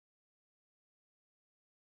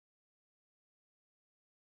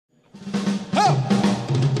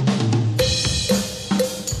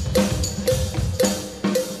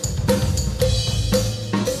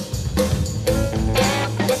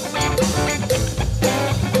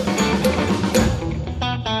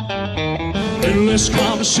less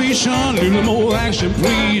conversation, a little more action,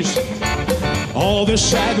 please. All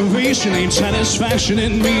this aggravation ain't satisfaction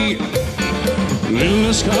in me. A little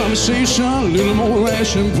less conversation, a little more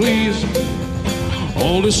action, please.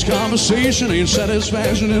 All this conversation ain't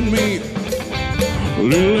satisfaction in me. A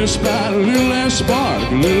little less fight, a little less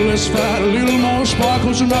spark, a little less fight, a little more spark.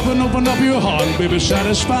 Close your mouth and open up your heart, baby,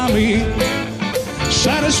 satisfy me.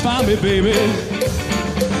 Satisfy me, baby.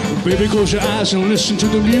 Baby, close your eyes and listen to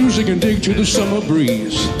the music and dig to the summer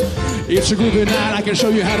breeze. It's a groovy night, I can show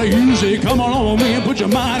you how to use it. Come on over me and put your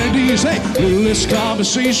mind at ease. Hey, a little less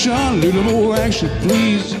conversation, a little more action,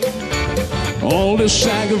 please. All this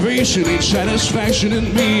aggravation ain't satisfaction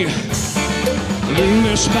in me. A little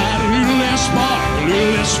less fight, a little less spark, a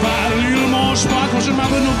little less fight, a little more spark. Close your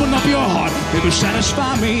mouth and open up your heart, baby,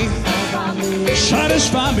 satisfy me.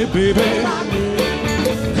 Satisfy me, baby.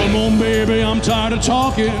 Come on, baby, I'm tired of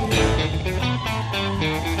talking.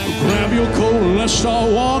 Grab your coat and let's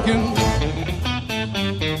start walking.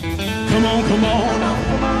 Come on, come on.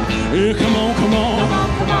 Yeah, come on, come on.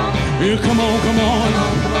 Yeah, come on, come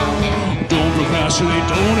on. Don't procrastinate,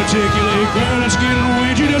 don't articulate. Girl, let's get away.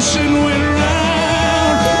 You just sit and wait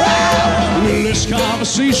around. A little less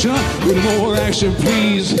conversation, a little more action,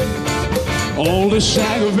 please. All this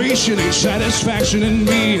aggravation ain't satisfaction in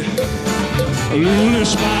me. A little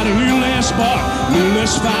less fight, a little less spark, a little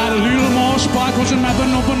less fight, a little more spark. Close your mouth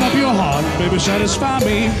and open up your heart, baby, satisfy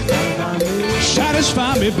me.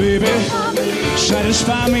 Satisfy me, baby.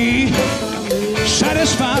 Satisfy me.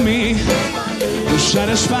 Satisfy me.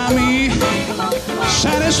 Satisfy me.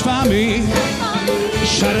 Satisfy me.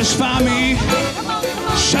 Satisfy me.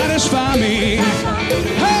 Satisfy me.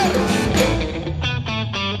 Hey!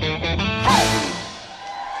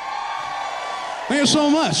 Thank you so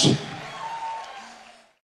much.